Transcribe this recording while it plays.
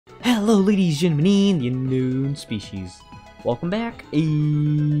Hello, ladies and gentlemen, the unknown species. Welcome back.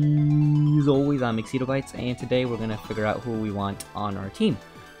 As always, I'm xHitoBiteZ, and today we're gonna figure out who we want on our team.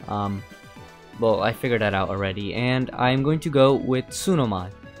 Well, I figured that out already, and I'm going to go with Tsunomon.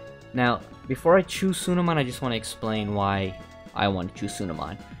 Now, before I choose Tsunomon, I just want to explain why I want to choose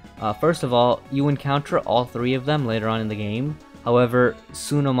Tsunomon. First of all, you encounter all three of them later on in the game. However,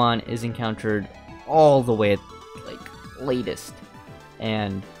 Tsunomon is encountered all the way at, latest,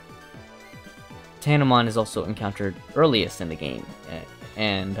 and Tsunomon is also encountered earliest in the game,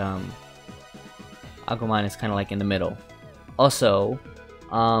 and Agumon is kind of like in the middle. Also,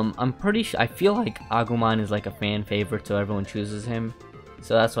 I'm pretty sure, I feel like Agumon is like a fan favorite, so everyone chooses him,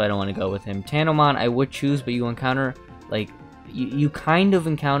 so that's why I don't want to go with him. Tsunomon I would choose, but you encounter, like, you kind of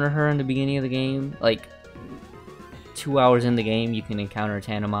encounter her in the beginning of the game, like 2 hours in the game you can encounter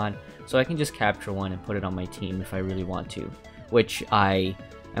Tsunomon, so I can just capture one and put it on my team if I really want to, which I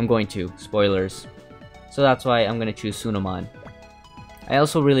am going to, spoilers. So that's why I'm going to choose Tsunomon. I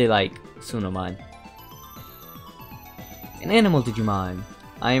also really like Tsunomon. An animal Digimon.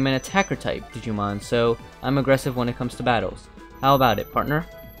 I am an attacker type Digimon, so I'm aggressive when it comes to battles. How about it, partner?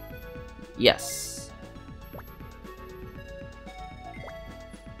 Yes.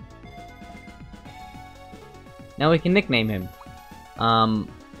 Now we can nickname him.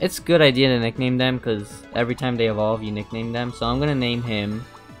 It's a good idea to nickname them, because every time they evolve you nickname them, so I'm going to name him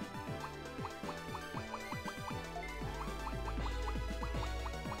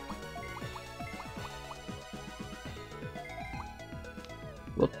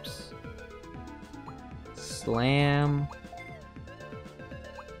Slam.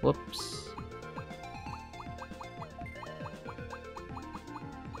 Whoops.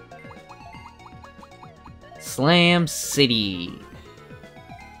 Slam City.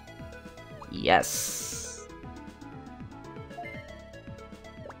 Yes.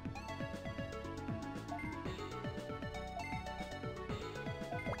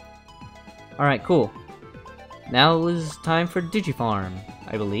 Alright, cool. Now it is time for Digifarm,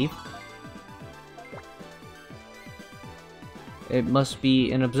 I believe. It must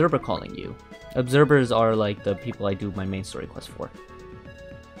be an observer calling you. Observers are like the people I do my main story quest for.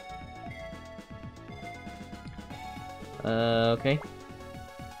 Okay.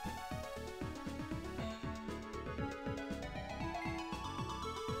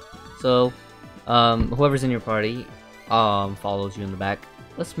 So, whoever's in your party, follows you in the back.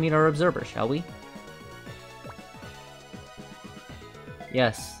 Let's meet our observer, shall we?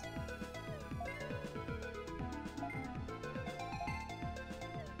 Yes.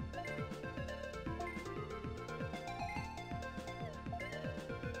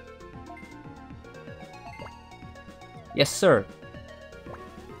 Yes, sir.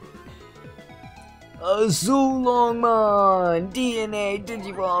 Tsunomon! DNA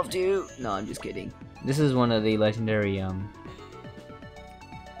Digivolve too! No, I'm just kidding. This is one of the legendary,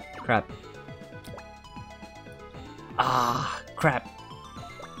 crap. Crap.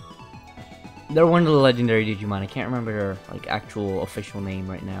 They're one of the legendary Digimon. I can't remember their, actual official name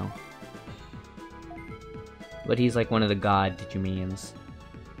right now. But he's like one of the god Digimons.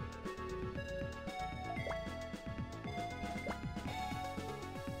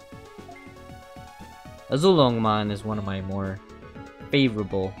 Tsunomon is one of my more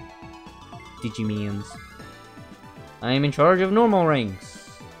favorable Digimons. I am in charge of normal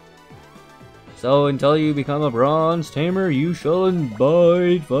ranks. So until you become a bronze tamer, you shall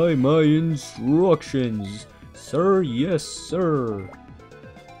abide by my instructions. Sir, yes, sir.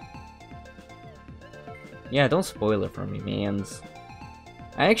 Yeah, don't spoil it for me, mans.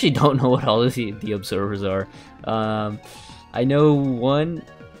 I actually don't know what all of the observers are. I know one.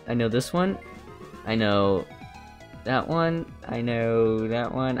 I know this one. I know that one, I know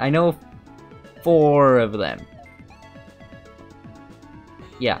that one, I know 4 of them.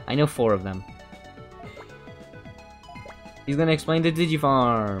 Yeah, I know 4 of them. He's gonna explain the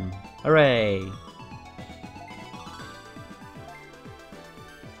Digifarm! Hooray!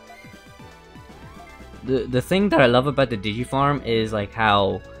 The thing that I love about the Digifarm is like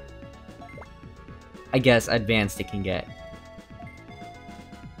how, I guess, advanced it can get.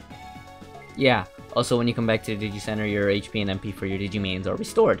 Yeah, also when you come back to the Digi-Center, your HP and MP for your Digimans are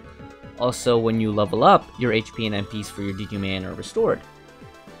restored. Also, when you level up, your HP and MPs for your Digiman are restored.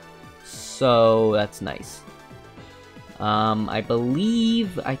 So, that's nice. I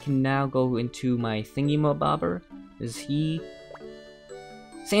believe I can now go into my thingy-mabobber. Is he...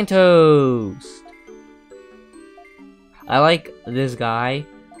 Santos! I like this guy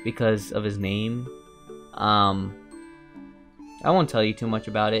because of his name. I won't tell you too much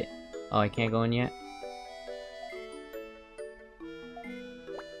about it. Oh, I can't go in yet?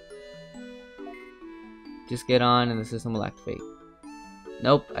 Just get on and the system will activate.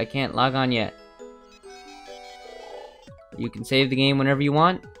 Nope, I can't log on yet. You can save the game whenever you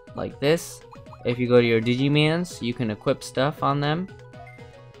want, like this. If you go to your Digimons, you can equip stuff on them.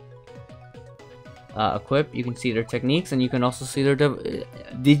 Equip, you can see their techniques, and you can also see their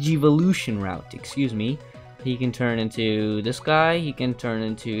Digivolution route, excuse me. He can turn into this guy, he can turn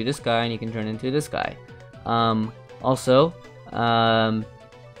into this guy, and he can turn into this guy. Also,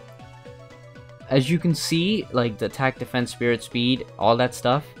 as you can see, like the attack, defense, spirit, speed, all that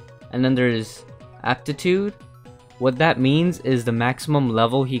stuff. And then there's aptitude. What that means is the maximum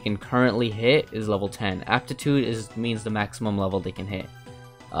level he can currently hit is level 10. Aptitude means the maximum level they can hit.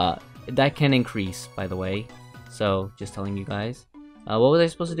 That can increase, by the way. So, just telling you guys. What was I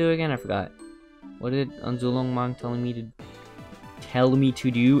supposed to do again? I forgot. What did Tsunomon tell me to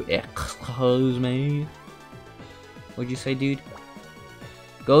do? Excuse me. What'd you say, dude?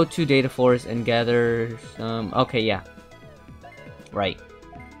 Go to Data Forest and gather some... Okay, yeah. Right.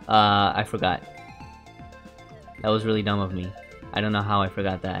 I forgot. That was really dumb of me. I don't know how I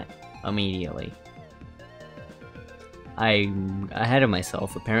forgot that immediately. I'm ahead of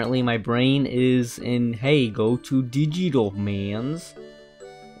myself. Apparently my brain is in, hey, go to digital mans.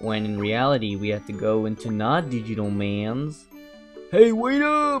 When in reality, we have to go into not digital mans. Hey, wait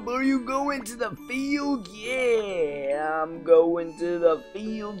up! Are you going to the field? Yeah, I'm going to the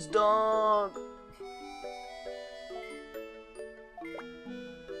fields, dog.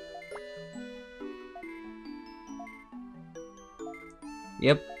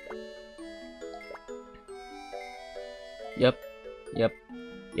 Yep. Yep. Yep.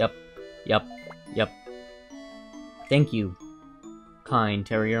 Yep. Yep. Yep. Thank you, kind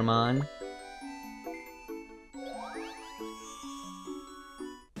Terriermon.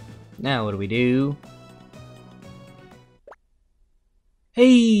 Now what do we do?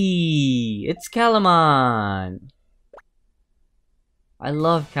 Hey! It's Calamon! I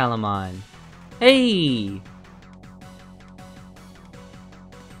love Calamon. Hey!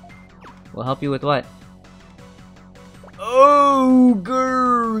 We'll help you with what? Oh,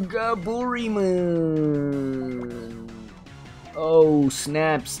 grr, Gaburimon! Oh,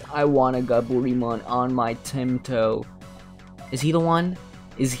 snaps. I want a Gaburimon on my Timto. Is he the one?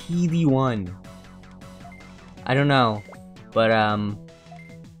 Is he the one? I don't know. But,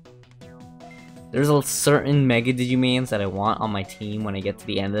 there's a certain Mega Digimons that I want on my team when I get to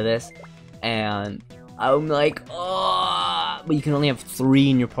the end of this. And I'm like, oh, but you can only have 3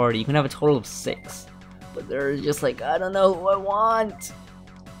 in your party. You can have a total of 6. But they're just like, I don't know who I want.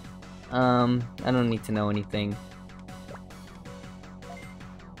 I don't need to know anything.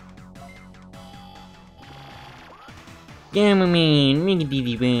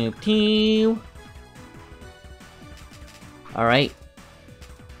 Alright.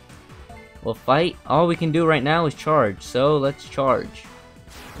 We'll fight. All we can do right now is charge. So let's charge.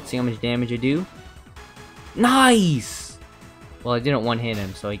 Let's see how much damage I do. Nice! Well, I didn't one hit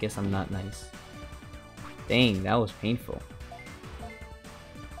him, so I guess I'm not nice. Dang, that was painful.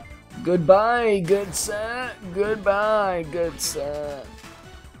 Goodbye, good sir. Goodbye, good sir.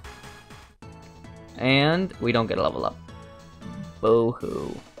 And we don't get a level up.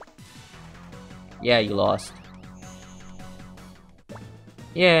 Boo-hoo. Yeah, you lost.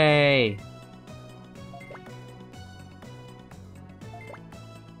 Yay!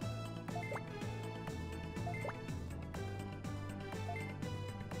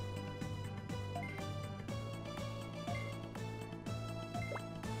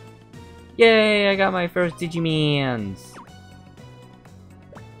 Yay, I got my first Digimons!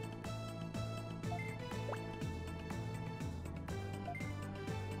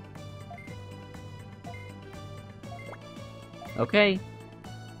 Okay.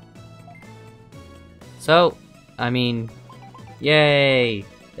 So, I mean, yay!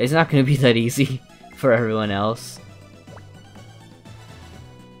 It's not gonna be that easy for everyone else.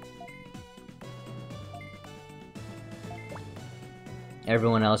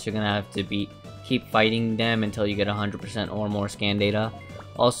 Everyone else, you're gonna have to keep fighting them until you get 100% or more scan data.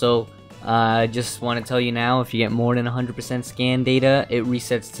 Also, just want to tell you now, if you get more than 100% scan data, it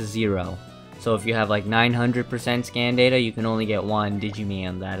resets to 0. So if you have like 900% scan data, you can only get 1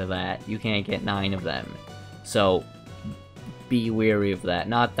 Digimon out of that. You can't get 9 of them. So be wary of that.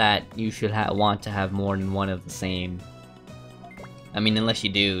 Not that you should want to have more than 1 of the same. I mean, unless you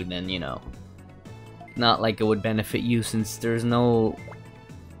do, then you know. Not like it would benefit you, since there's no...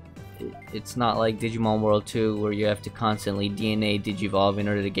 It's not like Digimon World 2 where you have to constantly DNA Digivolve in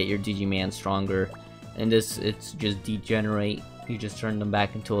order to get your Digimon stronger. And this, it's just degenerate. You just turn them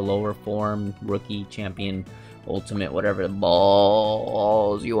back into a lower form, rookie, champion, ultimate, whatever the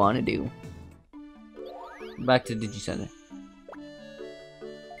balls you want to do. back to Digi Center.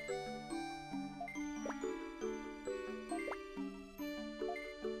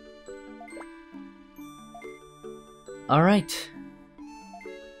 Alright.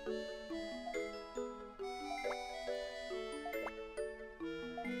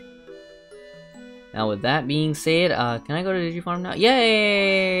 Now with that being said, can I go to Digifarm now?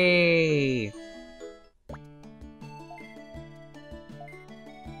 Yay!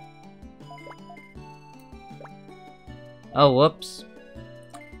 Oh, whoops.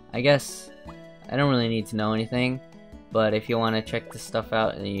 I guess I don't really need to know anything, but if you want to check this stuff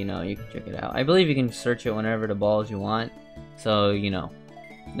out, you know, you can check it out. I believe you can search it whenever the balls you want, so, you know,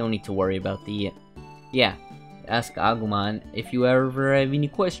 no need to worry about the... Yeah, ask Agumon if you ever have any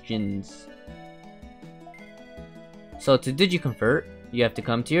questions. So to Digiconvert, you have to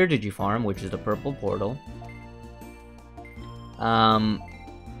come to your Digifarm, which is the purple portal.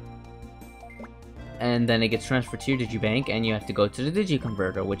 And then it gets transferred to your Digibank, and you have to go to the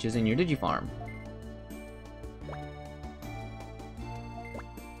Digiconverter, which is in your Digifarm.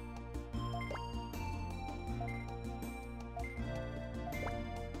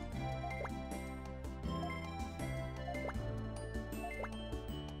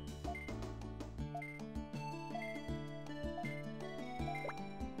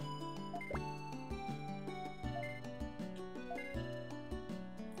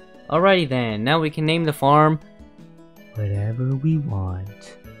 Alrighty then, now we can name the farm whatever we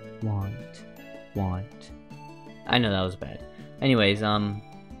want. I know that was bad. Anyways,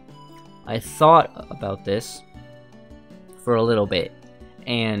 I thought about this for a little bit,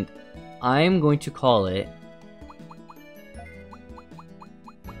 and I'm going to call it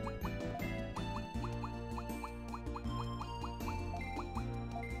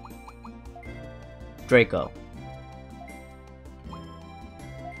Draco.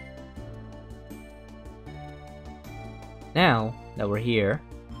 Now that we're here,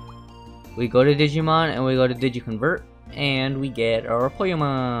 we go to Digimon and we go to Digiconvert and we get our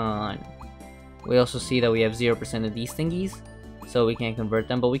Pokemon. We also see that we have 0% of these thingies, so we can't convert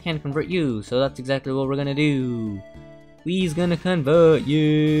them, but we can convert you, so that's exactly what we're gonna do. We's gonna convert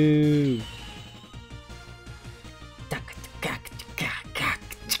you.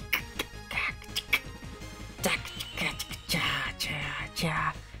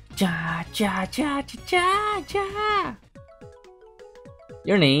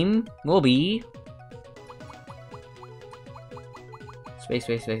 Your name will be space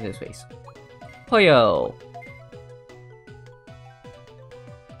Poyo.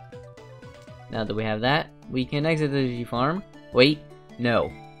 Now that we have that, we can exit the Digifarm. Wait,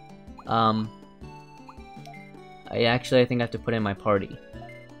 no. I think I have to put in my party.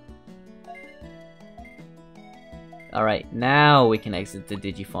 Alright, now we can exit the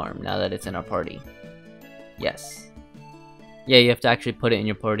Digifarm, now that it's in our party. Yes. Yeah, you have to actually put it in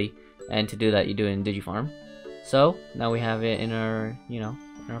your party, and to do that you do it in Digifarm. So, now we have it in our, in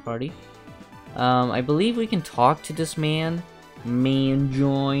our party. I believe we can talk to this man,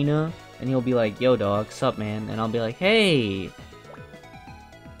 Manjoina, and he'll be like, yo dog, sup man, and I'll be like, hey!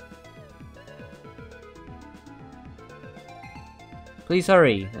 Please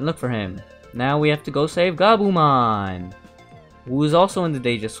hurry, and look for him. Now we have to go save Gabumon, who is also in the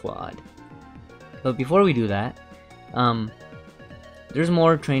Deja Squad. But before we do that, there's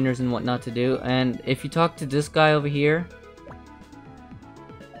more trainers and whatnot to do, and if you talk to this guy over here,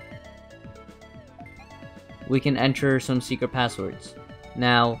 we can enter some secret passwords.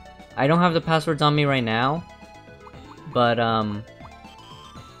 Now, I don't have the passwords on me right now, but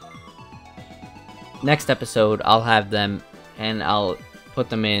next episode I'll have them, and I'll put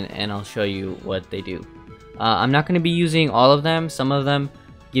them in and I'll show you what they do. I'm not going to be using all of them. Some of them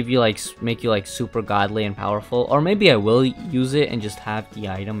give you make you super godly and powerful, or maybe I will use it and just have the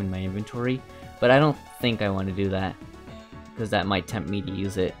item in my inventory, but I don't think I want to do that because that might tempt me to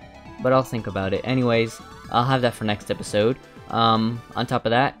use it, but I'll think about it. Anyways, I'll have that for next episode. On top of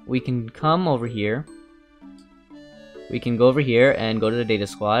that, we can come over here. We can go over here and go to the data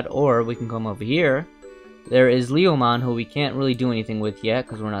squad, or we can come over here. There is Leomon, who we can't really do anything with yet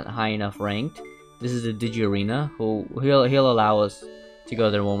because we're not high enough ranked. This is the Digi Arena, who he'll allow us to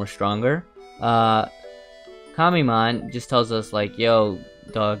go there when we're stronger. Kamimon just tells us like, yo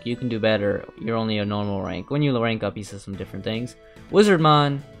dog, you can do better, you're only a normal rank. When you rank up, he says some different things.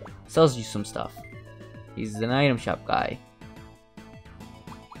 Wizardmon sells you some stuff. He's an item shop guy.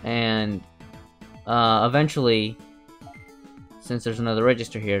 And eventually, since there's another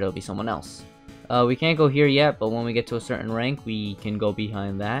register here, there'll be someone else. We can't go here yet, but when we get to a certain rank, we can go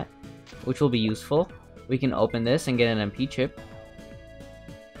behind that, which will be useful. We can open this and get an MP chip.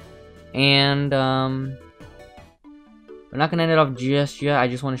 And We're not gonna end it off just yet. I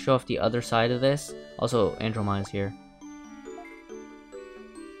just want to show off the other side of this. Also, Andromon is here.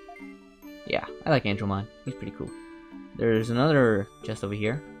 Yeah, I like Andromon. He's pretty cool. There's another chest over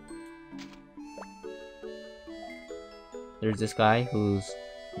here. There's this guy who's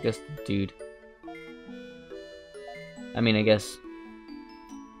just a dude. I mean, I guess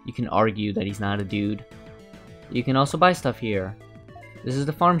you can argue that he's not a dude. You can also buy stuff here. This is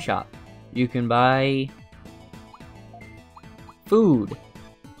the farm shop. You can buy food.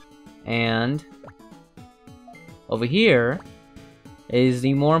 And over here is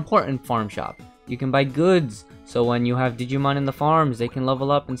the more important farm shop. You can buy goods, so when you have Digimon in the farms, they can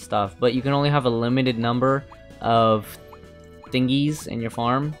level up and stuff. But you can only have a limited number of thingies in your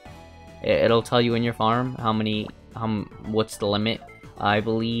farm. It'll tell you in your farm what's the limit. I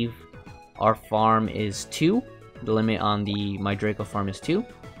believe our farm is 2. The limit on the My Draco farm is 2.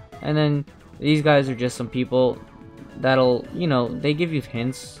 And then these guys are just some people that'll, you know, they give you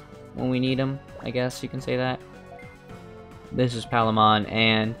hints when we need them, I guess you can say that. This is Palamon,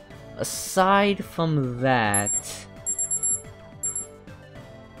 and aside from that,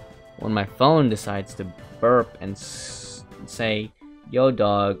 when my phone decides to burp and say, "Yo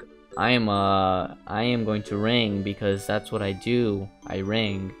dog, I am going to ring because that's what I do. I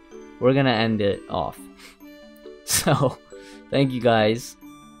ring." We're gonna end it off. So, thank you guys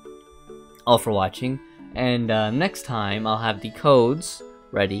all for watching, and next time I'll have the codes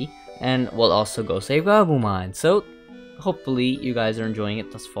ready, and we'll also go save Gabumon. So, hopefully you guys are enjoying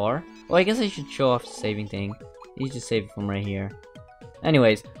it thus far. Well, I guess I should show off the saving thing. You just save it from right here.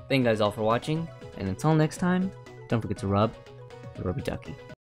 Anyways, thank you guys all for watching, and until next time, don't forget to rub the rubby ducky.